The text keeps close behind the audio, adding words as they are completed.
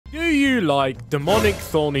Do you like demonic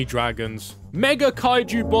thorny dragons, mega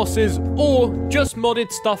kaiju bosses, or just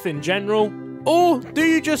modded stuff in general? Or do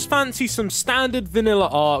you just fancy some standard vanilla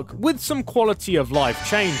Ark with some quality of life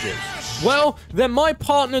changes? Well, then my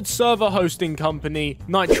partnered server hosting company,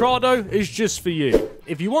 Nitrado, is just for you.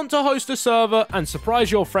 If you want to host a server and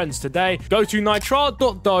surprise your friends today, go to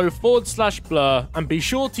nitra.do/blur and be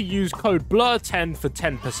sure to use code BLUR10 for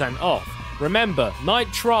 10% off. Remember,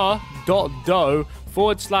 nitra.do/blur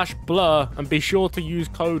and be sure to use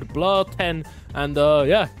code BLUR10 and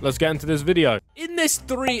yeah, let's get into this video. In this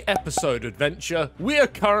 3-episode adventure, we are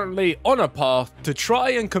currently on a path to try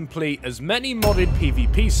and complete as many modded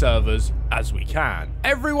PvP servers as we can.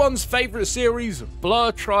 Everyone's favorite series,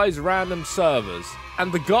 Blur tries random servers.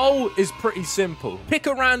 And the goal is pretty simple. Pick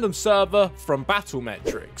a random server from battle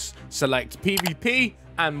metrics, select PvP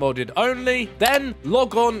and modded only, then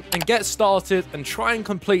log on and get started and try and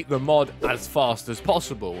complete the mod as fast as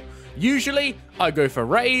possible. Usually, I go for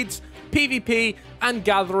raids, PvP, and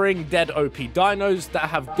gathering dead OP dinos that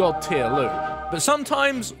have god tier loot. But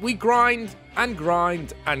sometimes we grind and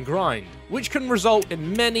grind and grind, which can result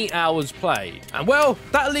in many hours played. And well,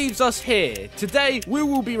 that leaves us here. Today, we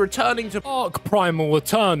will be returning to Ark Primal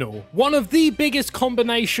Eternal, one of the biggest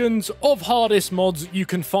combinations of hardest mods you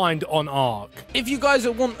can find on Ark. If you guys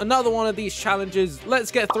want another one of these challenges,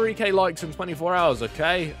 let's get 3k likes in 24 hours,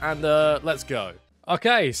 okay? And let's go.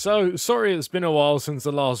 Okay, so sorry it's been a while since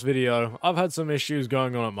the last video. I've had some issues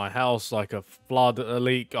going on at my house, like a flood, a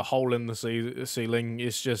leak, a hole in the ceiling.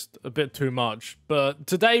 It's just a bit too much. But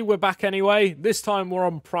today we're back anyway. This time we're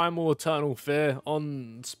on Primal Eternal Fear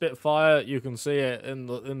on Spitfire. You can see it in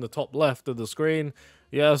the top left of the screen.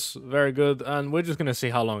 Yes, very good. And we're just going to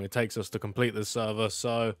see how long it takes us to complete this server.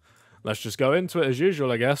 So let's just go into it as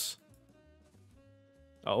usual, I guess.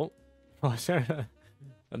 Oh.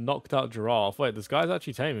 A knocked out giraffe. Wait, this guy's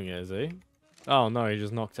actually taming it, is he? Oh no, he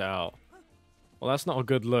just knocked it out. Well, that's not a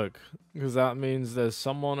good look, because that means there's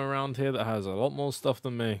someone around here that has a lot more stuff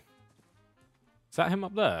than me. Is that him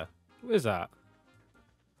up there? What is that?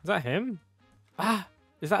 Is that him? Ah,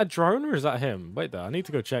 is that a drone or is that him? Wait there, I need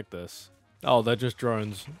to go check this. Oh, they're just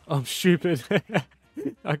drones. I'm stupid.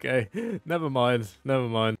 Okay, never mind.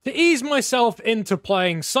 To ease myself into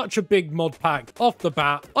playing such a big mod pack off the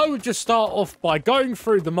bat, I would just start off by going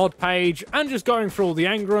through the mod page and just going through all the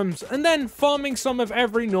engrams and then farming some of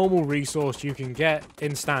every normal resource you can get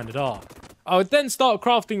in standard Ark. I would then start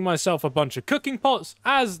crafting myself a bunch of cooking pots,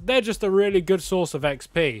 as they're just a really good source of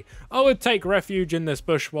XP. I would take refuge in this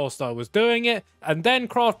bush whilst I was doing it, and then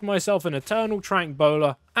craft myself an Eternal Trank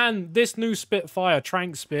Bowler and this new Spitfire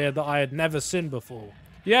Trank Spear that I had never seen before.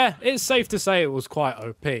 Yeah, it's safe to say it was quite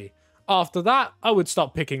OP. After that, I would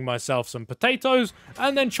start picking myself some potatoes,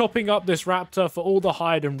 and then chopping up this raptor for all the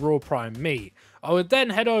hide and raw prime meat. I would then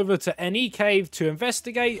head over to any cave to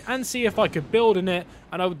investigate and see if I could build in it,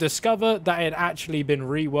 and I would discover that it had actually been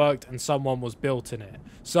reworked and someone was built in it.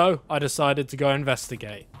 So I decided to go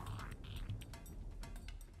investigate.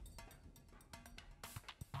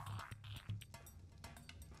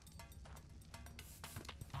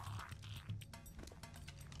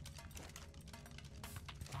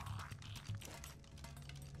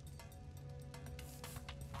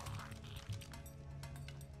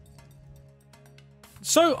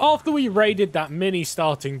 So after we raided that mini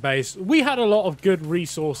starting base, we had a lot of good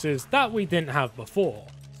resources that we didn't have before.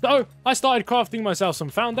 So I started crafting myself some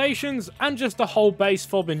foundations and just a whole base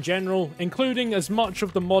fob in general, including as much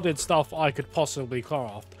of the modded stuff I could possibly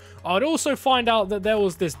craft. I'd also find out that there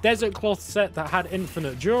was this desert cloth set that had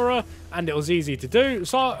infinite Dura, and it was easy to do,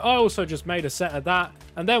 so I also just made a set of that,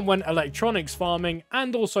 and then went electronics farming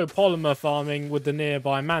and also polymer farming with the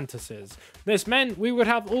nearby mantises. This meant we would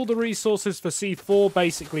have all the resources for C4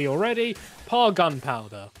 basically already, par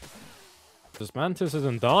gunpowder. This mantis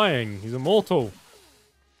isn't dying, he's immortal.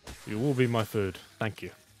 You will be my food, thank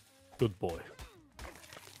you. Good boy.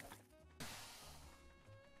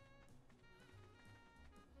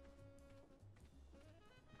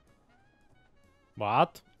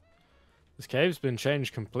 What? This cave's been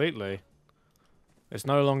changed completely. It's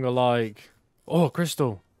no longer like... Oh,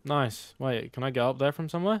 crystal. Nice. Wait, can I get up there from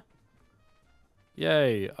somewhere?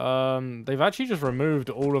 Yay. They've actually just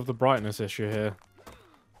removed all of the brightness issue here.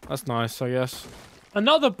 That's nice, I guess.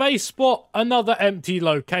 Another base spot, another empty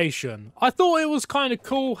location. I thought it was kind of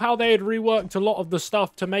cool how they had reworked a lot of the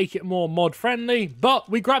stuff to make it more mod friendly, but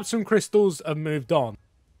we grabbed some crystals and moved on.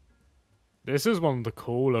 This is one of the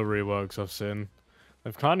cooler reworks I've seen.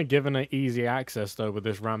 They've kind of given it easy access though with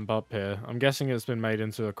this ramp up here. I'm guessing it's been made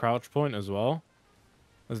into a crouch point as well.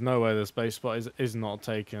 There's no way this base spot is not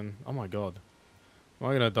taken. Oh my god. Am I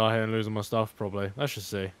going to die here and lose all my stuff? Probably. Let's just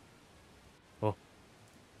see.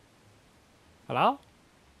 Hello?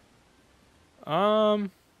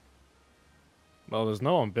 Well, there's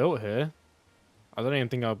no one built here. I don't even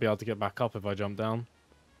think I'll be able to get back up if I jump down.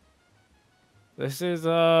 This is,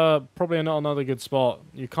 probably not another good spot.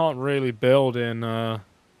 You can't really build in,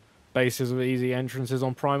 bases with easy entrances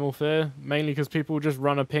on Primal Fear. Mainly because people just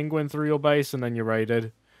run a penguin through your base and then you're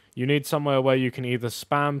raided. You need somewhere where you can either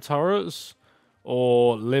spam turrets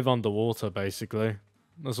or live underwater, basically.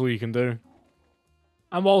 That's all you can do.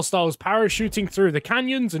 And whilst I was parachuting through the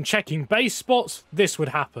canyons and checking base spots, this would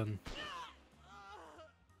happen.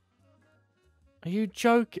 Are you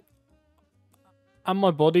joking? And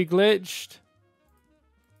my body glitched?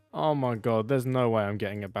 Oh my god, there's no way I'm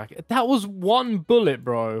getting it back. That was one bullet,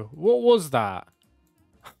 bro. What was that?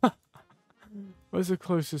 Where's the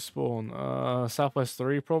closest spawn? Southwest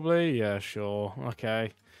 3 probably? Yeah, sure.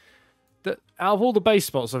 Okay. Out of all the base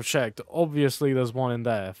spots I've checked, obviously there's one in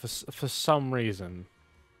there for some reason.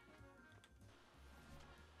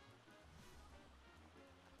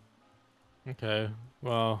 Okay,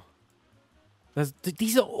 well...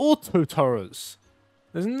 These are auto turrets.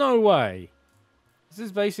 There's no way. Is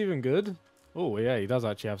this base even good? Oh, yeah, he does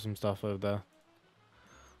actually have some stuff over there.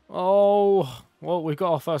 Oh, well, we've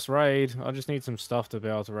got our first raid. I just need some stuff to be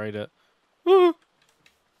able to raid it.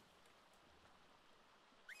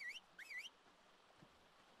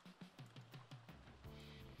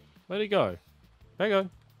 Where'd he go? There you go.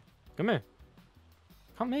 Come here.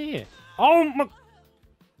 Come here. Oh, my...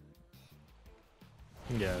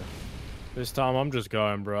 Yeah. This time I'm just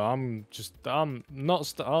going, bro. I'm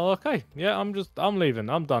not oh, okay. Yeah, I'm leaving.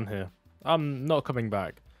 I'm done here. I'm not coming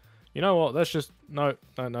back. You know what? Let's just, no.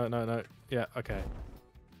 Yeah, okay.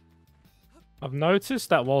 I've noticed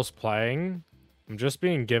that whilst playing, I'm just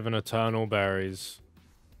being given eternal berries.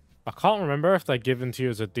 I can't remember if they're given to you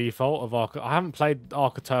as a default of Arc. I haven't played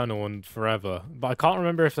Arc Eternal in forever, but I can't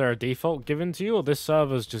remember if they're a default given to you or this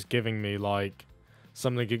server's just giving me, like,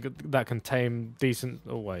 something that contain decent,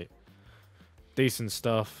 oh wait. Decent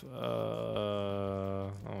stuff. Oh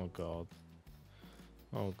god.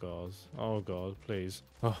 Oh god. Oh god, please.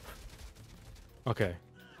 Oh. Okay.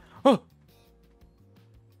 Oh!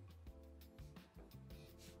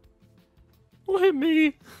 What hit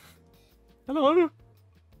me? Hello?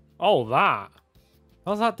 Oh, that.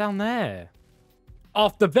 How's that down there?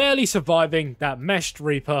 After barely surviving that meshed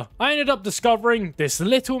Reaper, I ended up discovering this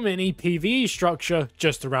little mini PvE structure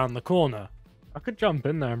just around the corner. I could jump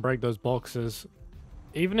in there and break those boxes.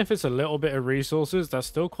 Even if it's a little bit of resources, that's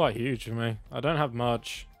still quite huge for me. I don't have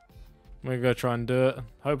much. I'm gonna go try and do it.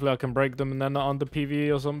 Hopefully I can break them and they're not under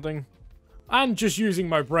PvE or something. And just using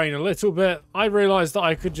my brain a little bit, I realised that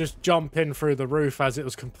I could just jump in through the roof as it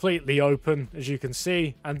was completely open, as you can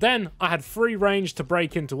see. And then I had free range to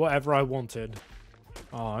break into whatever I wanted.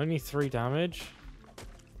 Oh, only 3 damage?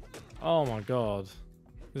 Oh my god.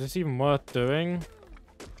 Is this even worth doing?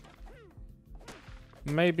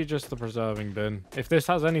 Maybe just the preserving bin. If this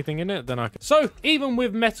has anything in it, then I can... So, even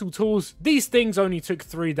with metal tools, these things only took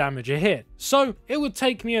 3 damage a hit. So, it would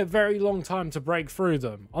take me a very long time to break through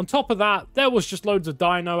them. On top of that, there was just loads of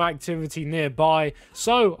dino activity nearby,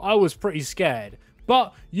 so I was pretty scared.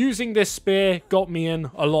 But, using this spear got me in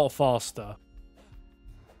a lot faster.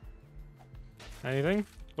 Anything?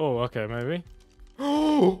 Oh, okay, maybe.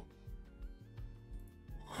 Oh!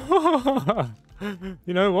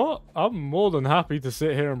 You know what? I'm more than happy to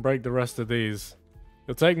sit here and break the rest of these.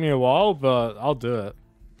 It'll take me a while, but I'll do it.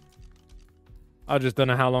 I just don't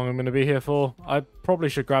know how long I'm going to be here for. I probably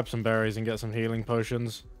should grab some berries and get some healing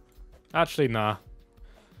potions. Actually, nah.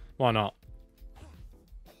 Why not?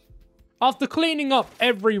 After cleaning up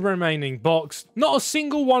every remaining box, not a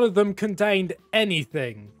single one of them contained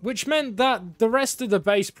anything, which meant that the rest of the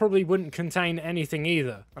base probably wouldn't contain anything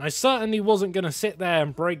either, and I certainly wasn't going to sit there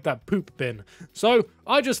and break that poop bin, so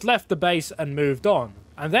I just left the base and moved on.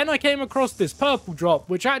 And then I came across this purple drop,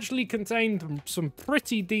 which actually contained some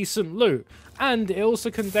pretty decent loot, and it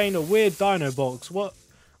also contained a weird dino box. What?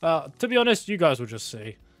 To be honest, you guys will just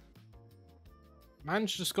see.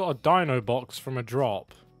 Man's just got a dino box from a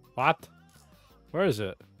drop. What? Where is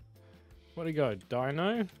it? Where'd he go?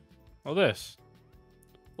 Dino? Oh, this.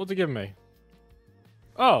 What's it give me?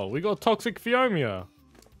 Oh, we got toxic Phiomia.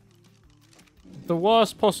 The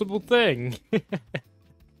worst possible thing.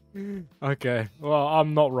 Okay, well,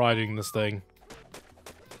 I'm not riding this thing.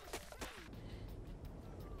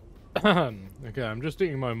 Okay, I'm just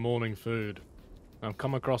eating my morning food. I've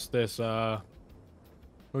come across this,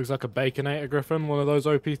 looks like a Baconator Griffin, one of those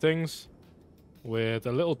OP things, with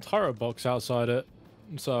a little turret box outside it.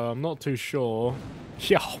 So I'm not too sure.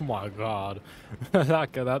 Yeah, oh my god.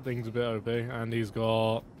 that thing's a bit OP. And he's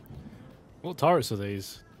got... What turrets are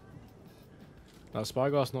these? That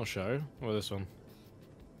spyglass not show? Or this one?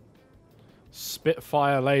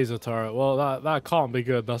 Spitfire laser turret. Well, that can't be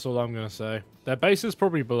good. That's all I'm going to say. Their base is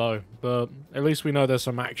probably below, but at least we know there's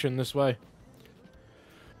some action this way.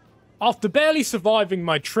 After barely surviving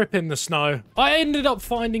my trip in the snow, I ended up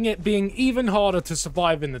finding it being even harder to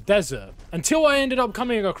survive in the desert, until I ended up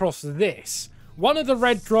coming across this. One of the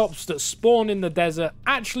red drops that spawn in the desert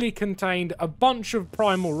actually contained a bunch of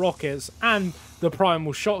Primal rockets and the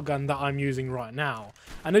Primal shotgun that I'm using right now.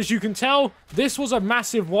 And as you can tell, this was a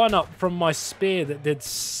massive one-up from my spear that did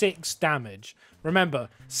 6 damage. Remember,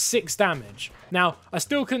 6 damage. Now, I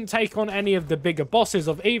still couldn't take on any of the bigger bosses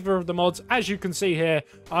of either of the mods. As you can see here,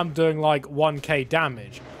 I'm doing like 1k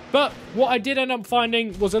damage. But what I did end up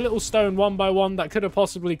finding was a little stone 1x1 that could have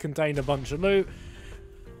possibly contained a bunch of loot.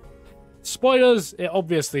 Spoilers, it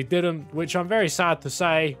obviously didn't, which I'm very sad to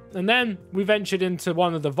say. And then we ventured into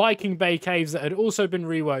one of the Viking Bay caves that had also been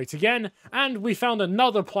reworked again, and we found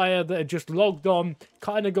another player that had just logged on,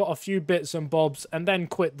 kind of got a few bits and bobs, and then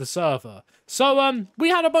quit the server. So, we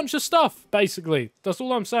had a bunch of stuff, basically. That's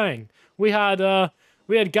all I'm saying. We had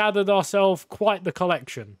gathered ourselves quite the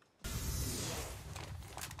collection.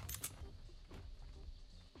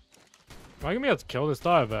 Am I gonna be able to kill this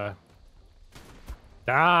diver?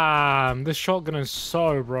 Damn, this shotgun is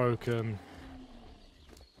so broken.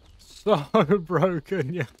 So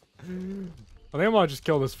broken, yeah. I think I might just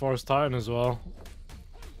kill this forest titan as well.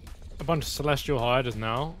 A bunch of celestial hiders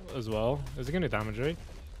now as well. Is it gonna damage me?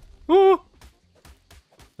 Ooh!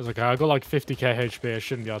 It's okay, I got like 50k HP, it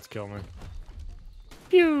shouldn't be able to kill me.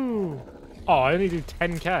 Pew! Oh, I only do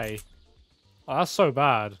 10k. Oh, that's so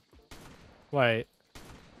bad. Wait.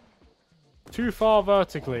 Too far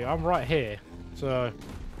vertically, I'm right here. So,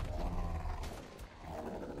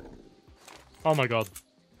 oh my god.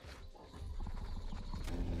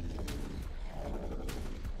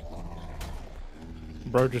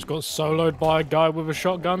 Bro just got soloed by a guy with a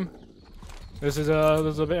shotgun. This is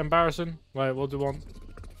a bit embarrassing. Wait, what do you want?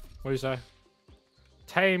 What do you say?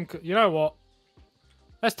 Tame, you know what?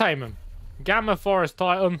 Let's tame him. Gamma Forest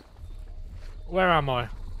Titan. Where am I?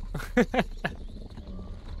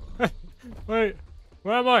 Wait,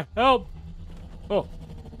 where am I? Help! Oh.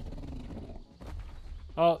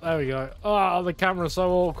 Oh, there we go. Oh, the camera's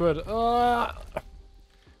so awkward.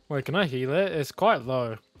 Wait, can I heal it? It's quite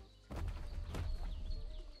low.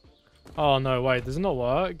 Oh, no, wait. Does it not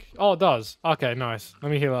work? Oh, it does. Okay, nice.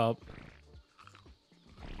 Let me heal it up.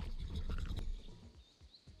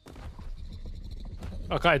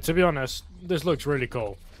 Okay, to be honest, this looks really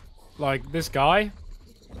cool. Like, this guy.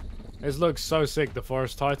 This looks so sick. The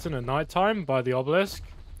Forest Titan at nighttime by the obelisk.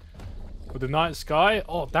 With the night sky.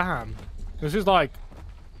 Oh, damn. This is like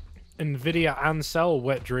NVIDIA Ancel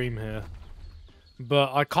wet dream here.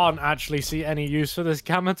 But I can't actually see any use for this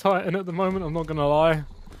Gamma Titan at the moment, I'm not going to lie.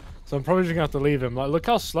 So I'm probably just going to have to leave him. Like, look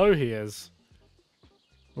how slow he is.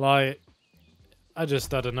 Like, I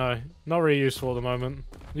don't know. Not really useful at the moment.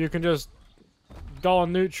 You can just go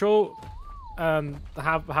on neutral and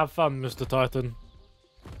have fun, Mr. Titan.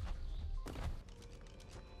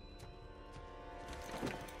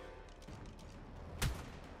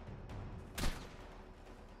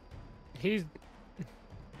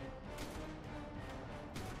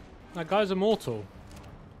 That guy's immortal.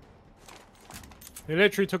 He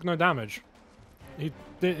literally took no damage.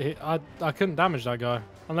 I couldn't damage that guy.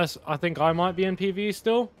 Unless I think I might be in PvE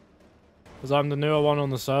still. Because I'm the newer one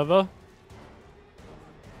on the server.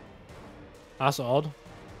 That's odd.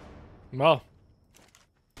 Well.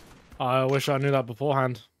 I wish I knew that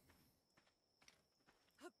beforehand.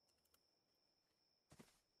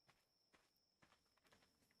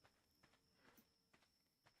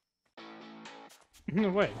 No,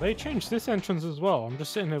 wait, they changed this entrance as well. I'm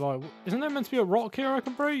just sitting here like, isn't there meant to be a rock here I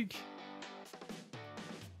can break?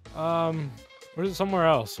 Or is it somewhere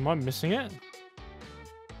else? Am I missing it?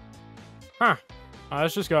 Huh. Alright,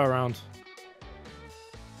 let's just go around.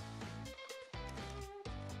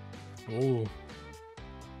 Ooh.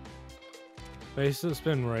 Base that's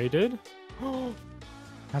been raided?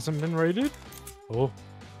 Hasn't been raided? Oh.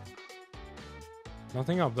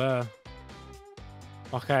 Nothing up there.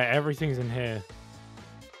 Okay, everything's in here.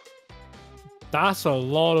 That's a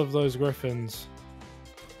lot of those griffins.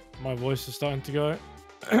 My voice is starting to go.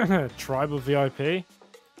 Tribe of VIP?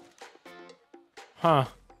 Huh.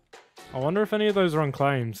 I wonder if any of those are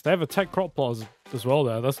unclaimed. They have a tech crop plot as well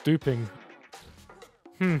there. That's duping.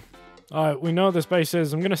 Alright, we know what this base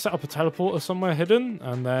is. I'm going to set up a teleporter somewhere hidden.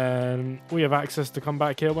 And then we have access to come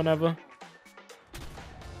back here whenever.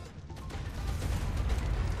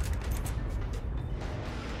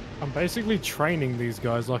 I'm basically training these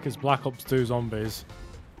guys like it's Black Ops 2 zombies.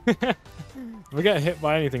 If I get hit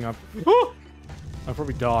by anything, I'll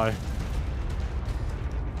probably die.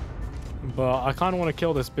 But I kind of want to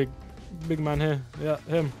kill this big man here. Yeah,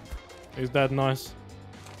 him. He's dead. Nice.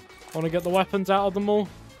 Want to get the weapons out of them all.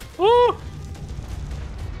 Woo!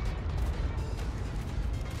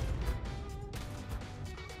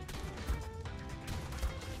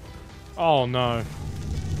 Oh no.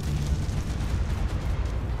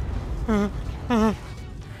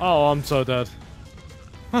 Oh, I'm so dead.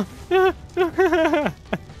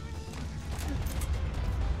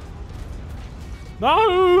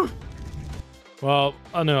 No! Well,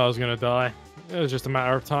 I knew I was gonna die. It was just a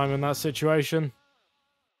matter of time in that situation.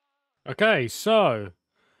 Okay, so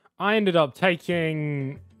I ended up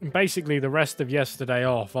taking basically the rest of yesterday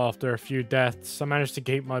off after a few deaths. I managed to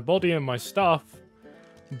keep my body and my stuff,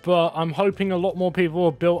 but I'm hoping a lot more people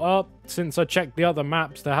have built up. Since I checked the other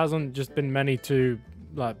maps, there hasn't just been many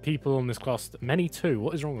people on this cluster.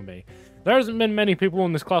 What is wrong with me? There hasn't been many people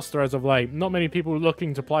on this cluster as of late. Not many people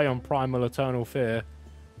looking to play on Primal Eternal Fear.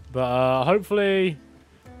 But hopefully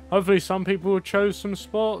some people chose some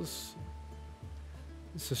spots.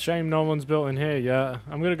 It's a shame no one's built in here yet.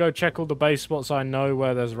 I'm going to go check all the base spots I know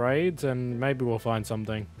where there's raids, and maybe we'll find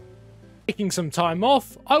something. Taking some time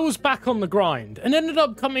off, I was back on the grind, and ended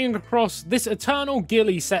up coming across this Eternal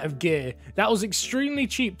Ghillie set of gear that was extremely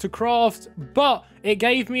cheap to craft, but it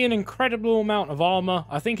gave me an incredible amount of armor.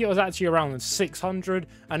 I think it was actually around 600,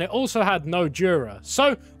 and it also had no Dura.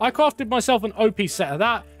 So I crafted myself an OP set of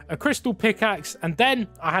that, a crystal pickaxe, and then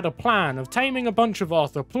I had a plan of taming a bunch of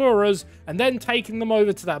Arthropluras and then taking them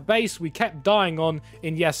over to that base we kept dying on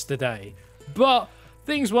in yesterday. But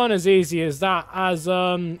things weren't as easy as that, as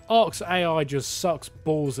Ark's AI just sucks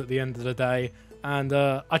balls at the end of the day. And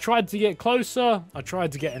I tried to get closer, I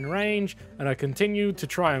tried to get in range, and I continued to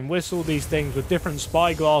try and whistle these things with different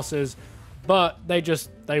spy glasses, but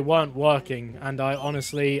they weren't working, and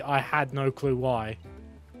I had no clue why.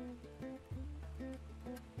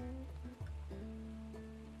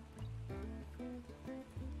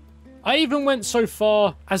 I even went so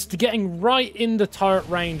far as to getting right in the turret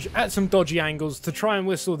range at some dodgy angles to try and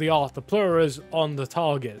whistle the Arthropluras on the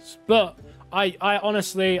targets. But I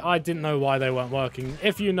honestly didn't know why they weren't working.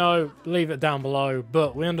 If you know, leave it down below.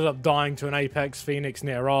 But we ended up dying to an Apex Phoenix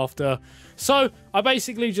near after. So I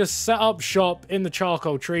basically just set up shop in the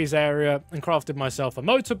charcoal trees area and crafted myself a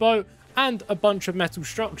motorboat and a bunch of metal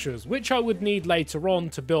structures, which I would need later on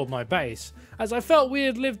to build my base, as I felt we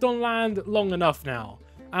had lived on land long enough now.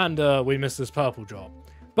 And we missed this purple drop.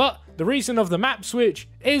 But the reason of the map switch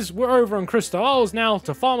is we're over on Crystal Isles now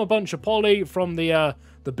to farm a bunch of poly from the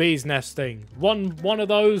bee's nest thing. One of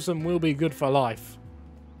those and we'll be good for life.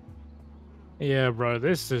 Yeah, bro,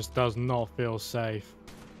 this just does not feel safe.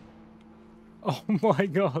 Oh my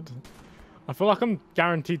god. I feel like I'm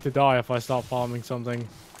guaranteed to die if I start farming something.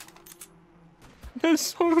 There's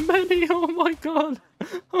so many, oh my god.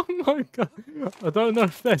 Oh my god. I don't know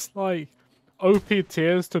if there's like OP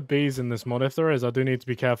tiers to bees in this mod. If there is, I do need to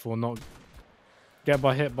be careful and not get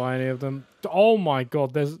hit by any of them. Oh my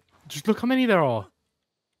god, just look how many there are.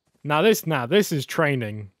 Now this is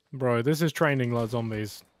training, bro. This is training like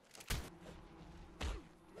zombies.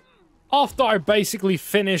 After I basically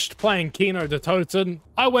finished playing Kino de Toten,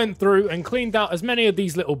 I went through and cleaned out as many of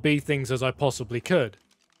these little bee things as I possibly could.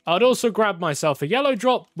 I'd also grabbed myself a yellow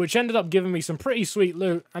drop, which ended up giving me some pretty sweet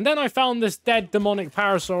loot, and then I found this dead demonic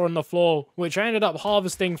parasaur on the floor, which I ended up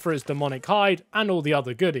harvesting for its demonic hide and all the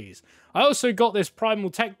other goodies. I also got this primal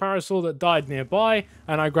tech parasaur that died nearby,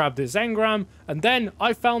 and I grabbed its engram, and then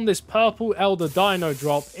I found this purple elder dino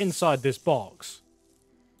drop inside this box.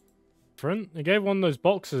 Different? It gave one of those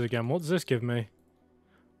boxes again. What does this give me?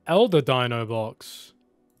 Elder dino box.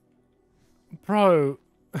 Bro.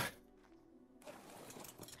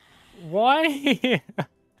 Why?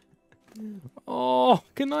 Oh,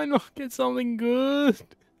 can I not get something good?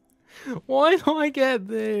 Why do I get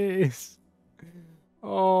this?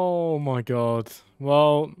 Oh my god.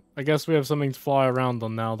 Well, I guess we have something to fly around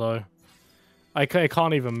on now, though. I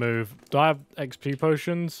can't even move. Do I have XP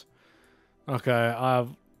potions? Okay, I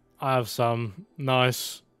have some.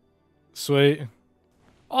 Nice. Sweet.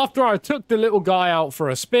 After I took the little guy out for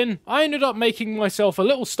a spin, I ended up making myself a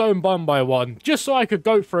little stone 1x1, just so I could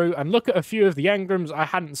go through and look at a few of the engrams I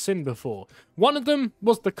hadn't seen before. One of them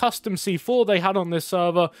was the custom C4 they had on this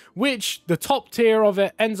server, which the top tier of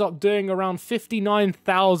it ends up doing around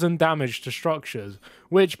 59,000 damage to structures,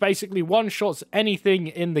 which basically one-shots anything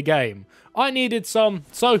in the game. I needed some,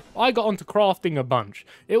 so I got onto crafting a bunch.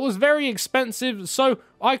 It was very expensive, so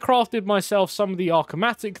I crafted myself some of the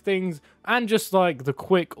archematic things and just like the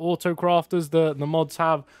quick auto crafters that the mods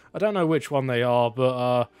have. I don't know which one they are,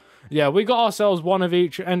 but yeah, we got ourselves one of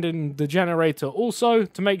each, and in the generator also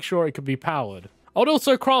to make sure it could be powered. I would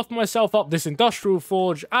also craft myself up this industrial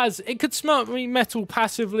forge, as it could smelt me metal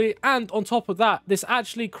passively, and on top of that, this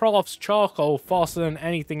actually crafts charcoal faster than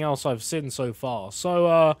anything else I've seen so far.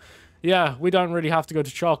 So yeah, we don't really have to go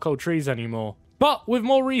to charcoal trees anymore. But with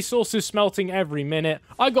more resources smelting every minute,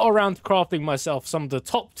 I got around to crafting myself some of the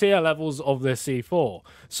top tier levels of this C4.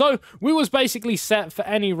 So we was basically set for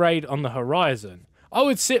any raid on the horizon. I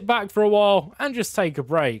would sit back for a while and just take a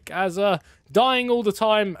break, as dying all the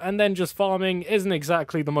time and then just farming isn't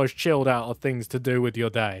exactly the most chilled out of things to do with your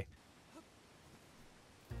day.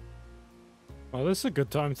 Well, this is a good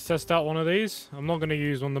time to test out one of these. I'm not going to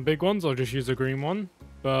use one of the big ones, I'll just use a green one.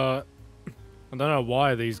 But I don't know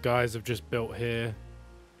why these guys have just built here.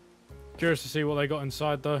 Curious to see what they got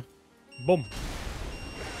inside though. Boom.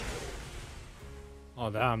 Oh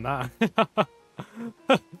damn, that.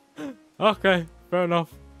 Okay, fair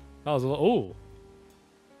enough. That was a lot. Oh.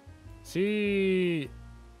 Is he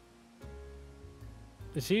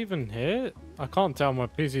even here? I can't tell, my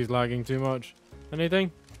PC's lagging too much.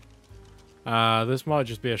 Anything? This might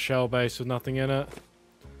just be a shell base with nothing in it.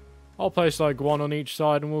 I'll place like one on each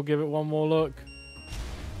side and we'll give it one more look.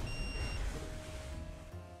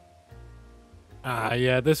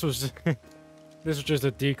 Yeah, this was this was just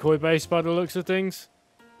a decoy base by the looks of things.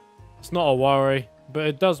 It's not a worry, but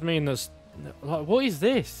it does mean that, like, what is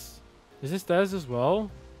this? Is this theirs as well?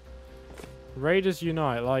 Raiders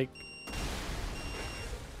Unite, like...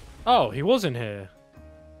 Oh, he was in here.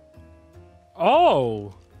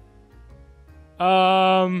 Oh!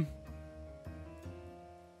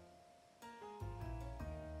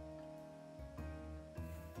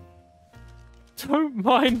 Don't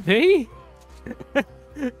mind me.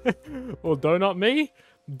 Or donut me.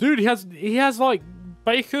 Dude, he has like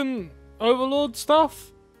bacon overlord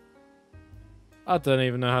stuff. I don't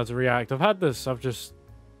even know how to react. I've had this. I've just...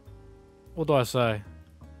 What do I say?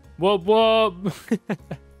 What?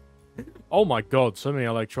 Oh my god, so many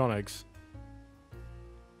electronics.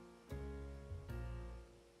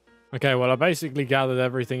 Okay, well, I basically gathered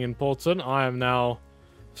everything important. I am now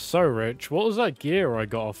so rich. What was that gear I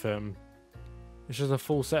got off him? It's just a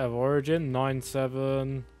full set of origin.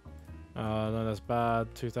 9.7. No, that's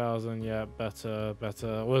bad. 2000, yeah, better.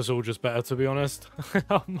 Well, it's all just better, to be honest.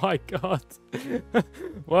 Oh my god.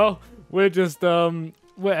 Well, we're just,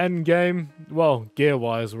 we're end game. Well,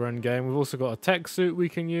 gear-wise, we're end game. We've also got a tech suit we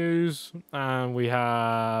can use. And we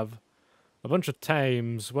have a bunch of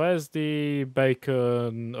tames. Where's the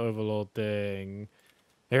bacon overlord thing?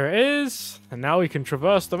 Here it is. And now we can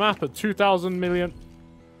traverse the map at 2,000 million.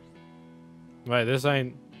 Wait, this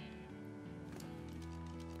ain't...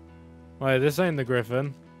 Wait, this ain't the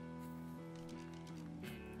Griffin.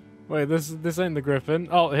 Wait, this ain't the Griffin.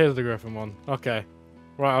 Oh, here's the Griffin one. Okay.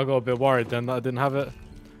 Right, I got a bit worried then that I didn't have it.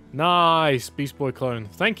 Nice! Beast Boy clone.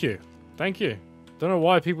 Thank you. Thank you. Don't know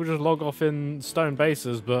why people just log off in stone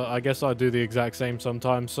bases, but I guess I do the exact same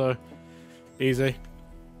sometimes, so... Easy.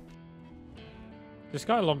 This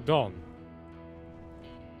guy logged on.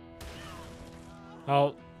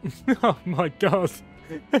 Oh... Oh my god.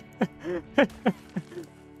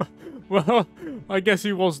 Well, I guess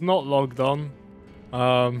he was not logged on.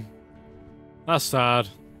 That's sad.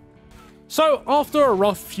 So, after a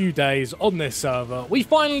rough few days on this server, we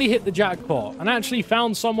finally hit the jackpot and actually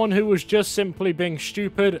found someone who was just simply being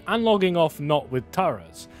stupid and logging off not with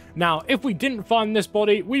turrets. Now, if we didn't find this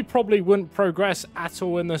body, we probably wouldn't progress at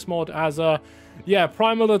all in this mod, as yeah,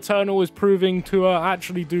 Primal Eternal is proving to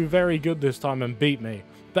actually do very good this time and beat me.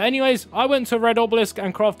 But anyways, I went to Red Obelisk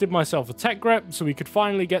and crafted myself a tech rep so we could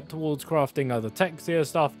finally get towards crafting other tech tier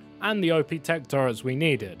stuff and the OP tech turrets we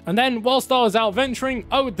needed. And then, whilst I was out venturing,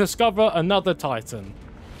 I would discover another Titan.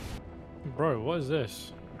 Bro, what is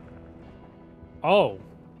this? Oh.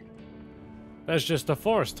 There's just a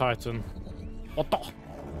Forest Titan. What the?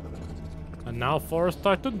 And now Forest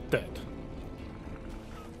Titan dead.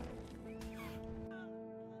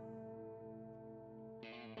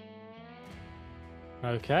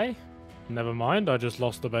 Okay. Never mind, I just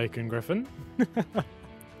lost the Bacon Griffin.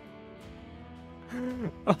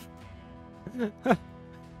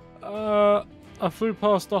 I flew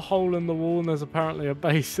past a hole in the wall and there's apparently a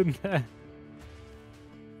base in there.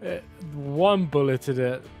 One bulleted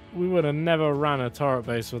it. We would have never ran a turret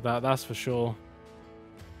base with that, that's for sure.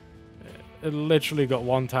 It literally got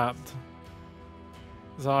one tapped.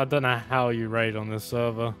 So I don't know how you raid on this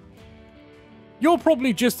server. You're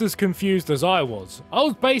probably just as confused as I was. I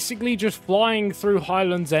was basically just flying through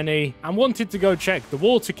Highlands NE and wanted to go check the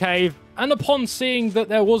water cave, and upon seeing that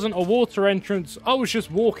there wasn't a water entrance, I was just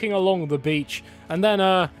walking along the beach, and then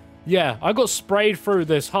yeah, I got sprayed through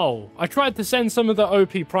this hole. I tried to send some of the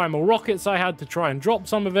OP Primal rockets I had to try and drop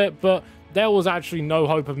some of it, but there was actually no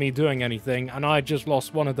hope of me doing anything, and I just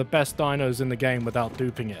lost one of the best dinos in the game without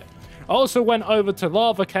duping it. I also went over to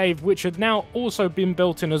Lava Cave, which had now also been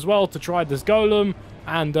built in as well, to try this golem,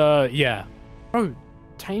 and yeah. Bro,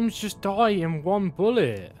 tames just die in one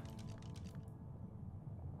bullet.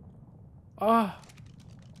 Well,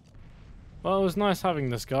 it was nice having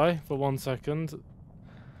this guy for 1 second.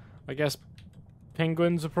 I guess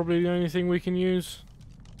penguins are probably the only thing we can use.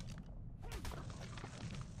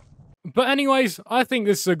 But anyways, I think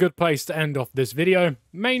this is a good place to end off this video.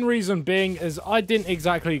 Main reason being is I didn't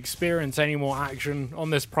exactly experience any more action on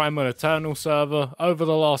this Primal Eternal server over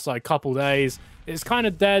the last like couple days. It's kind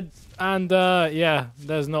of dead, and yeah,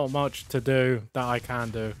 there's not much to do that I can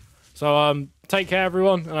do. So take care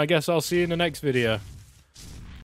everyone, and I guess I'll see you in the next video.